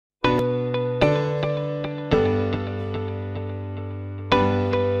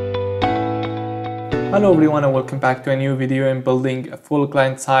Hello everyone and welcome back to a new video in building a full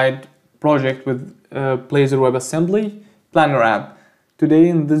client-side project with Blazor WebAssembly, PlannerApp. Today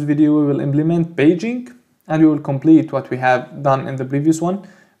in this video we will implement paging and we will complete what we have done in the previous one.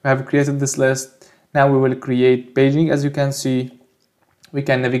 We have created this list. Now we will create paging. As you can see, we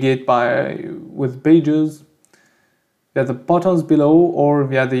can navigate with pages via the buttons below or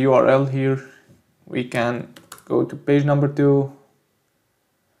via the URL here. We can go to page number 2.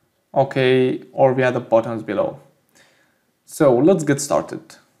 Okay, or via the buttons below. So let's get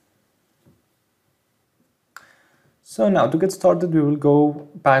started. So now to get started, we will go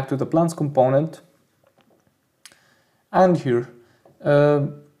back to the plans component. And here,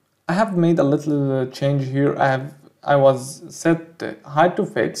 I have made a little change here. I was set height to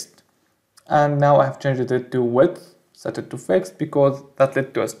fixed, and now I have changed it to width, set it to fixed because that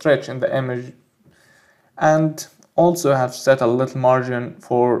led to a stretch in the image. And also have set a little margin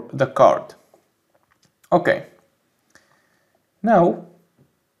for the card. Okay. Now,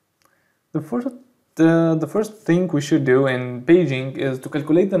 the first thing we should do in paging is to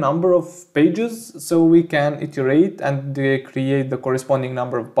calculate the number of pages so we can iterate and create the corresponding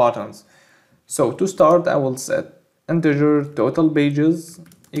number of buttons. So to start, I will set integer total pages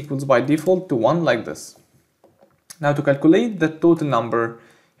equals by default to 1 like this. Now to calculate the total number,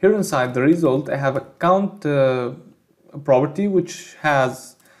 here inside the result, I have a count property which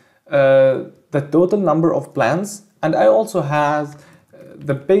has the total number of plans, and I also have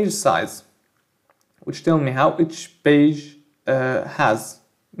the page size, which tell me how each page has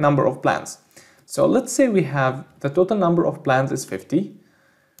number of plans. So let's say we have the total number of plans is 50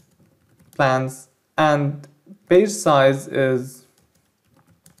 plans and page size is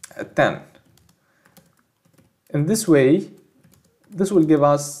 10. In this way, this will give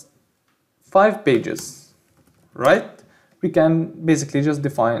us 5 pages, right? We can basically just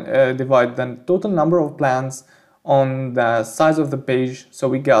divide the total number of plans on the size of the page, so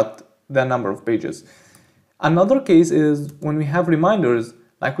we got the number of pages. Another case is when we have reminders,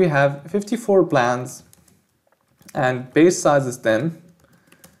 like we have 54 plans and page size is 10.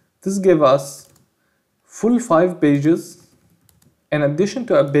 This gives us full 5 pages in addition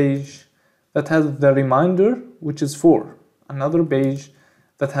to a page that has the reminder, which is 4. Another page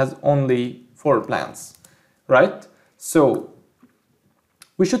that has only 4 plans, right? So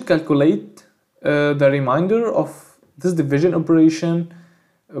we should calculate the remainder of this division operation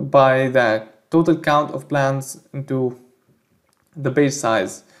by the total count of plans into the page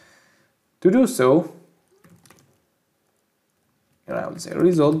size. To do so, here I will say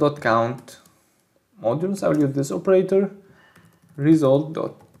result.count modules. I will use this operator,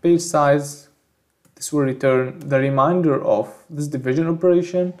 result.pagesize. This will return the remainder of this division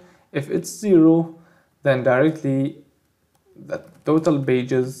operation. If it's 0, then directly the total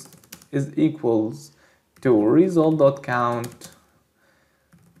pages is equals to result.count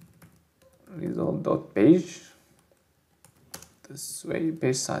result.page, this way,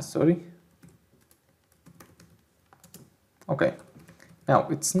 page size, sorry. Okay, now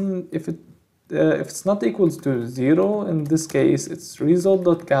if it's not equals to 0, in this case it's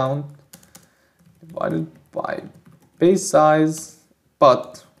result.count divided by page size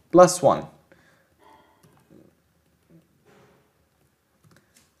but plus 1.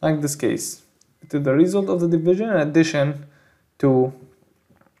 Like this case, it is the result of the division in addition to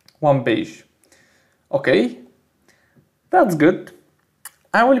 1 page. Okay, that's good.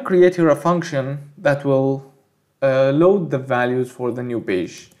 I will create here a function that will load the values for the new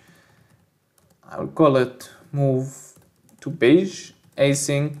page. I will call it move to page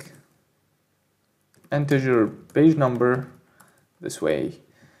async integer page number, this way.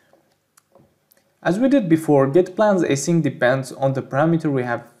 As we did before, getPlans async depends on the parameter we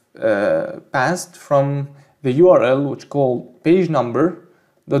have passed from the URL, which called page number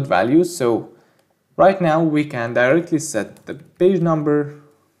dot value. So right now we can directly set the page number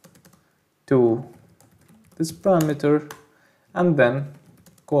to this parameter and then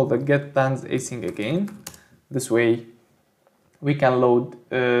call the getPlans async again. This way we can load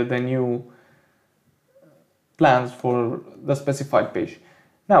the new plans for the specified page.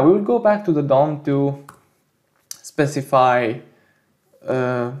 Now we will go back to the DOM to specify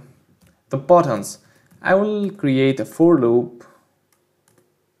the buttons. I will create a for loop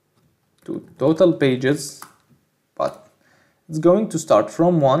to total pages, but it's going to start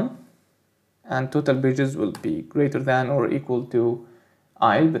from 1 and total pages will be greater than or equal to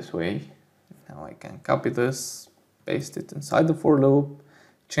I, this way. Now I can copy this, paste it inside the for loop,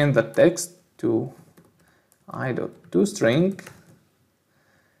 change the text to I.toString,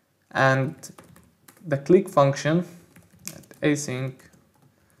 and the click function at async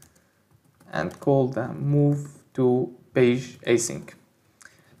and call the move to page async.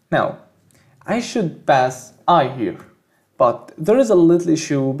 Now, I should pass I here, but there is a little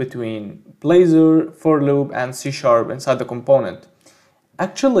issue between Blazor, for loop, and C# inside the component.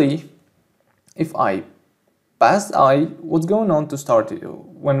 Actually, if I pass I, what's going on to start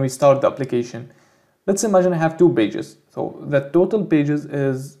when we start the application? Let's imagine I have 2 pages, so the total pages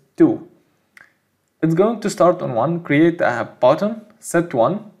is 2. It's going to start on 1, create a button, set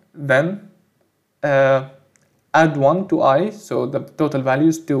 1, then add 1 to I, so the total value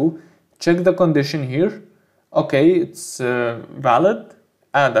is 2. Check the condition here. Okay, it's valid.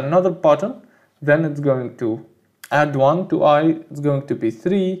 Add another button, then it's going to add 1 to I, it's going to be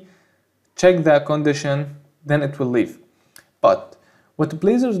 3. Check the condition, then it will leave. But what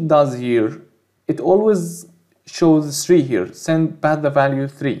Blazor does here, it always shows 3 here, pass the value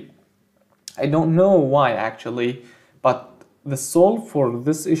 3. I don't know why actually, but the solve for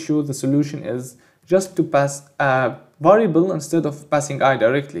this issue, the solution is just to pass a variable instead of passing I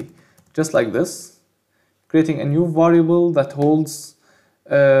directly. Just like this, creating a new variable that holds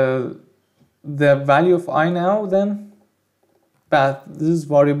the value of I now, then pass this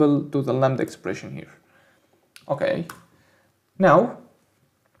variable to the lambda expression here. Okay, now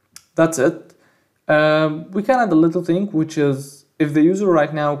that's it. We can add a little thing, which is if the user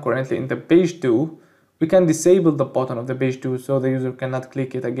right now currently in the page 2, we can disable the button of the page 2 so the user cannot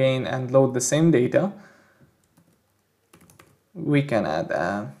click it again and load the same data. We can add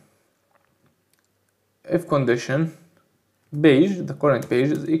a if condition page, the current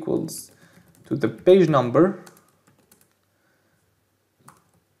page is equals to the page number,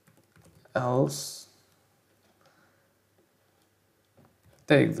 else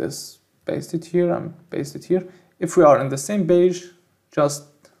take this, paste it here and paste it here. If we are in the same page, just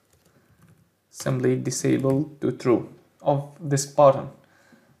simply disable to true of this button.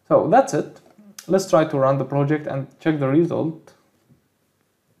 So that's it. Let's try to run the project and check the result.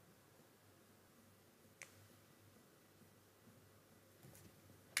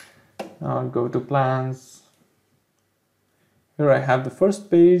 I'll go to plans. Here I have the first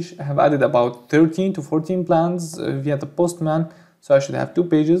page. I have added about 13 to 14 plans via the postman. So I should have 2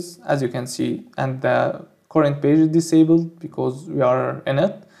 pages, as you can see, and the current page is disabled because we are in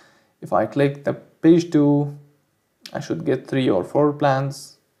it. If I click the page 2, I should get 3 or 4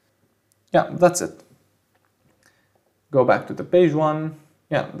 plans. Yeah, that's it. Go back to the page 1.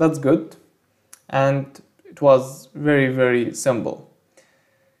 Yeah, that's good. And it was very, very simple.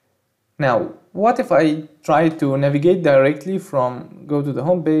 Now, what if I try to navigate directly from, go to the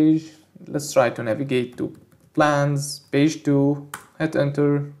home page. Let's try to navigate to plans, page 2, hit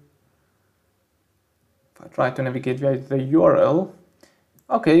enter. If I try to navigate via the URL,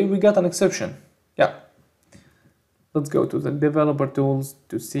 okay, we got an exception. Yeah. Let's go to the developer tools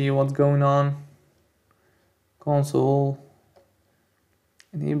to see what's going on. Console,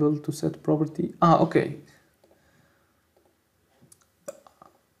 enable to set property. Okay.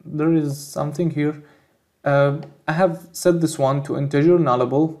 There is something here. I have set this one to integer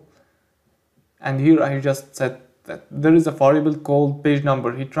nullable, and here I just set that there is a variable called page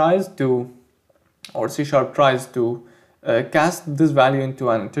number. He tries to, or C# tries to cast this value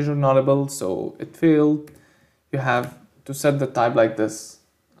into an integer nullable, so it failed. You have to set the type like this.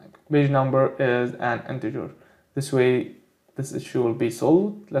 Like page number is an integer. This way, this issue will be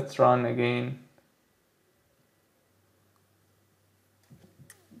solved. Let's run again.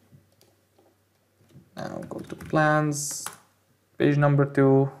 Now go to plans, page number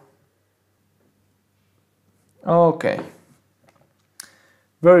 2. Okay,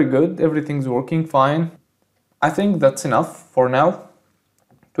 very good, everything's working fine. I think that's enough for now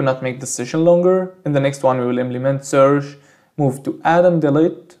to not make the session longer. In the next one we will implement search, move to add and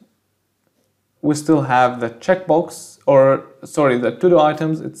delete. We still have the checkbox, or sorry, the to-do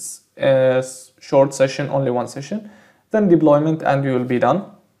items. It's a short session, only 1 session. Then deployment, and we will be done.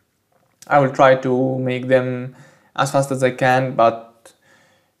 I will try to make them as fast as I can, but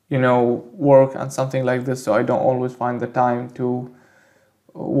you know, work and something like this, so I don't always find the time to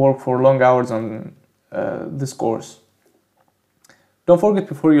work for long hours on this course. Don't forget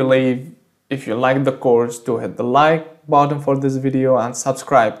before you leave, if you like the course, to hit the like button for this video and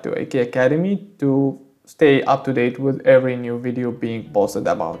subscribe to AK Academy to stay up to date with every new video being posted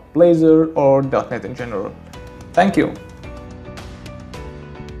about Blazor or .NET in general. Thank you.